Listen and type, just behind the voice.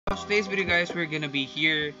Today's video, guys, we're gonna be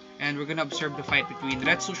here and we're gonna observe the fight between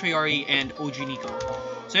Retsu Shaori and OG Niko.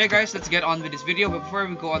 So yeah, guys, let's get on with this video. But before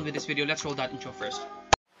we go on with this video, let's roll that intro first.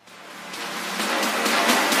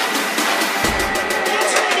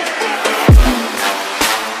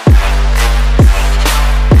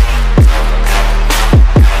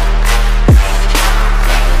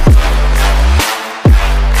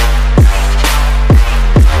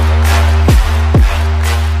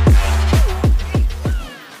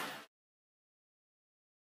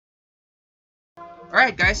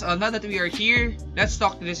 Alright, guys, now that we are here, let's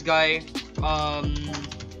talk to this guy.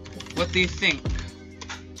 What do you think?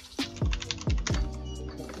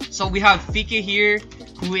 So we have Fike here,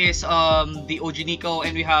 who is the OG Niko,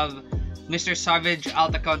 and we have Mr. Savage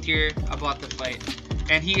alt account here about the fight.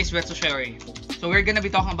 And he is Retsu Shaori. So we're gonna be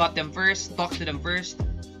talking about them first, talk to them first.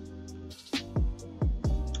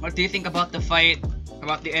 What do you think about the fight?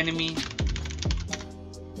 About the enemy?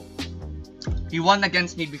 He won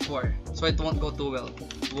against me before, so it won't go too well.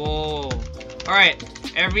 Whoa. Alright,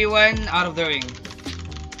 everyone out of the ring.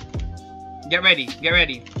 Get ready, get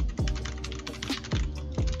ready.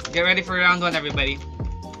 Get ready for round 1, everybody.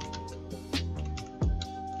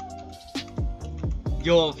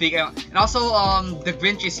 Yo, and also, the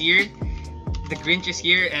Grinch is here. The Grinch is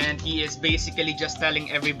here, and he is basically just telling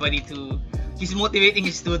everybody to... He's motivating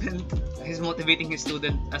his student. He's motivating his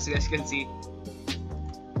student, as you guys can see.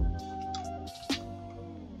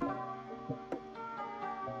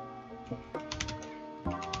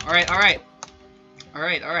 Alright.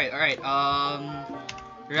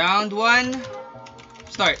 Round 1,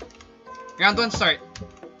 start. Round 1, start.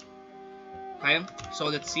 Okay, so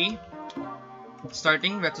let's see.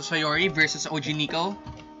 Starting, Retsu Shaori versus OG Niko.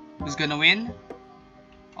 Who's gonna win?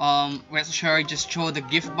 Retsu Shaori just throw the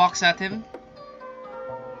gift box at him.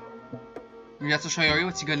 Retsu Shaori,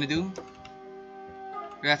 what's he gonna do?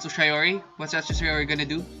 Retsu Shaori, what's Retsu Shaori gonna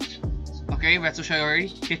do? Okay, Retsu Shaori,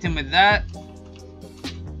 hit him with that.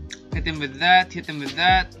 Hit him with that, hit him with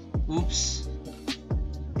that. Oops.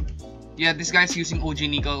 Yeah, this guy's using OG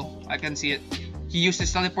Niko. I can see it. He used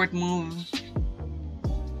his teleport move.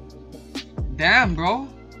 Damn, bro.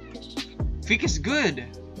 Fake is good.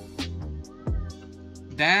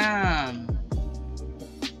 Damn.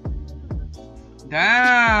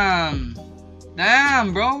 Damn.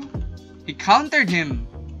 Damn, bro. He countered him.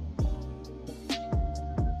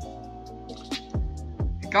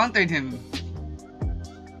 He countered him.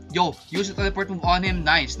 Yo, use the teleport move on him.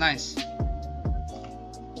 Nice, nice.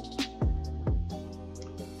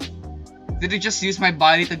 Did he just use my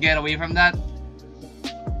body to get away from that?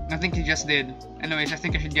 I think he just did. Anyways, I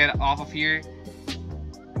think I should get off of here.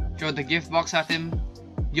 Throw the gift box at him.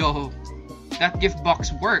 Yo, that gift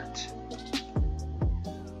box worked.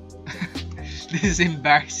 This is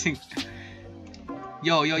embarrassing.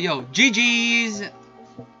 Yo. GG's!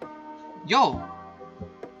 Yo!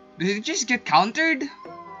 Did he just get countered?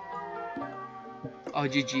 Oh,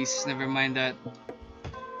 GG's. Never mind that.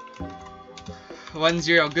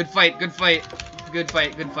 1-0. Good fight.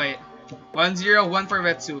 1-0. 1 for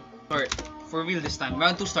Retsu. Start. For real this time.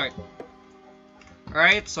 Round 2 start.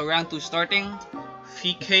 Alright, so round 2 starting.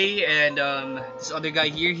 Fike and this other guy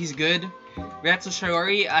here, he's good. Retsu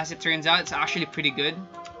Shaori, as it turns out, it's actually pretty good.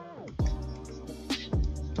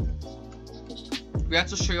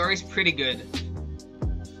 Retsu Shaori is pretty good.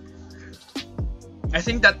 I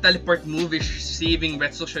think that teleport move is saving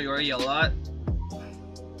Retsu Shaori a lot.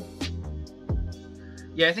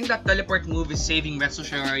 Yeah, I think that teleport move is saving Retsu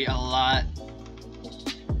Shaori a lot.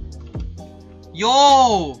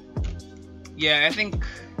 Yo! Yeah, I think...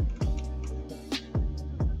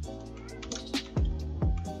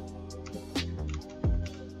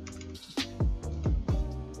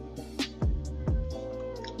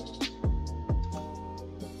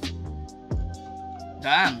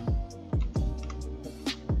 Damn.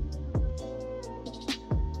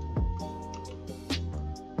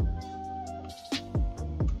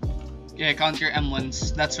 Yeah, counter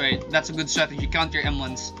M1s. That's right. That's a good strategy. Counter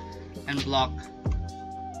M1s and block.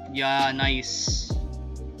 Yeah, nice.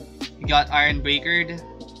 You got Iron Breakered.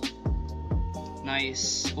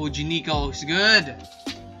 Nice. OG Niko is good.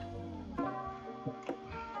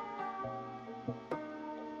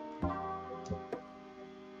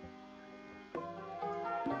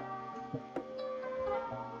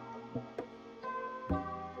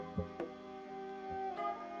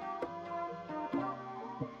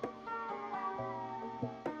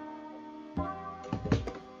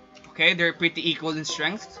 Okay, they're pretty equal in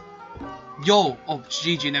strength. Yo! Oh,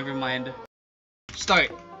 GG, never mind. Start.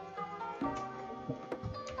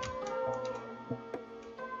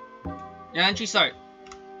 Yan, she start.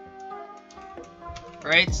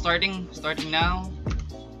 Alright, starting now.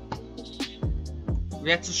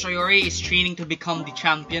 Retsu Shaori is training to become the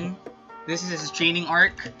champion. This is his training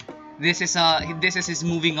arc. This is his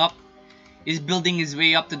moving up. He's building his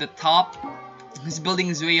way up to the top. He's building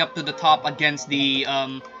his way up to the top against the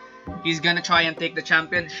he's gonna try and take the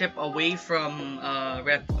championship away from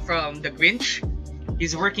the Grinch.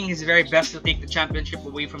 He's working his very best to take the championship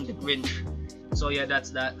away from the Grinch. So yeah, that's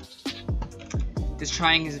that. He's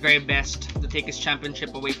trying his very best to take his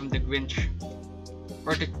championship away from the Grinch.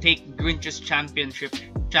 Or to take Grinch's champion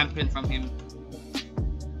from him.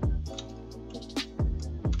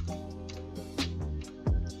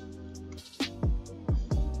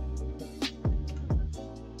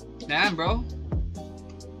 Damn, bro.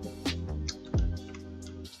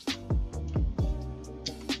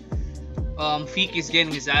 Feek is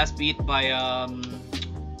getting his ass beat by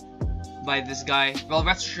this guy. Well,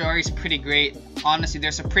 Retsu Shaori is pretty great. Honestly,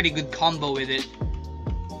 there's a pretty good combo with it.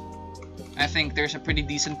 I think there's a pretty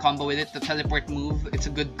decent combo with it. The teleport move, it's a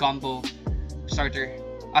good combo starter.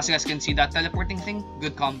 As you guys can see, that teleporting thing,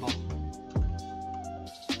 good combo.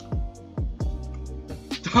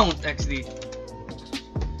 Don't XD.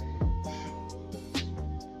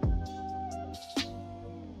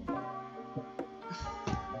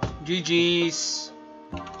 GG's.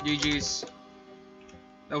 GG's.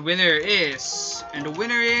 The winner is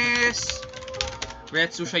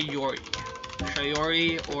Retsu Shaori.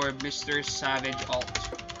 Shaori or Mr. Savage Alt.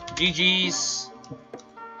 GG's.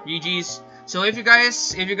 GG's. So if you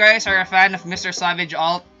guys are a fan of Mr. Savage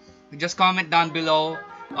Alt, just comment down below.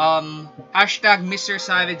 Hashtag Mr.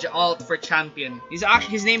 Savage Alt for champion.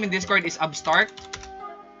 His name in Discord is Upstart.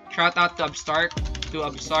 Shout out to Upstart.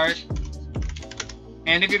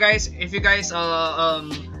 And if you guys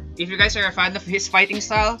are a fan of his fighting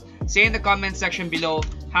style, say in the comment section below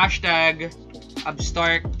hashtag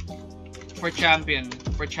Upstart for champion.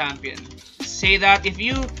 Say that if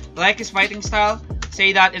you like his fighting style,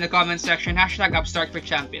 say that in the comment section, hashtag Upstart for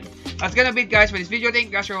champion. That's gonna be it, guys, for this video. Thank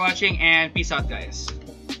you guys for watching, and peace out, guys.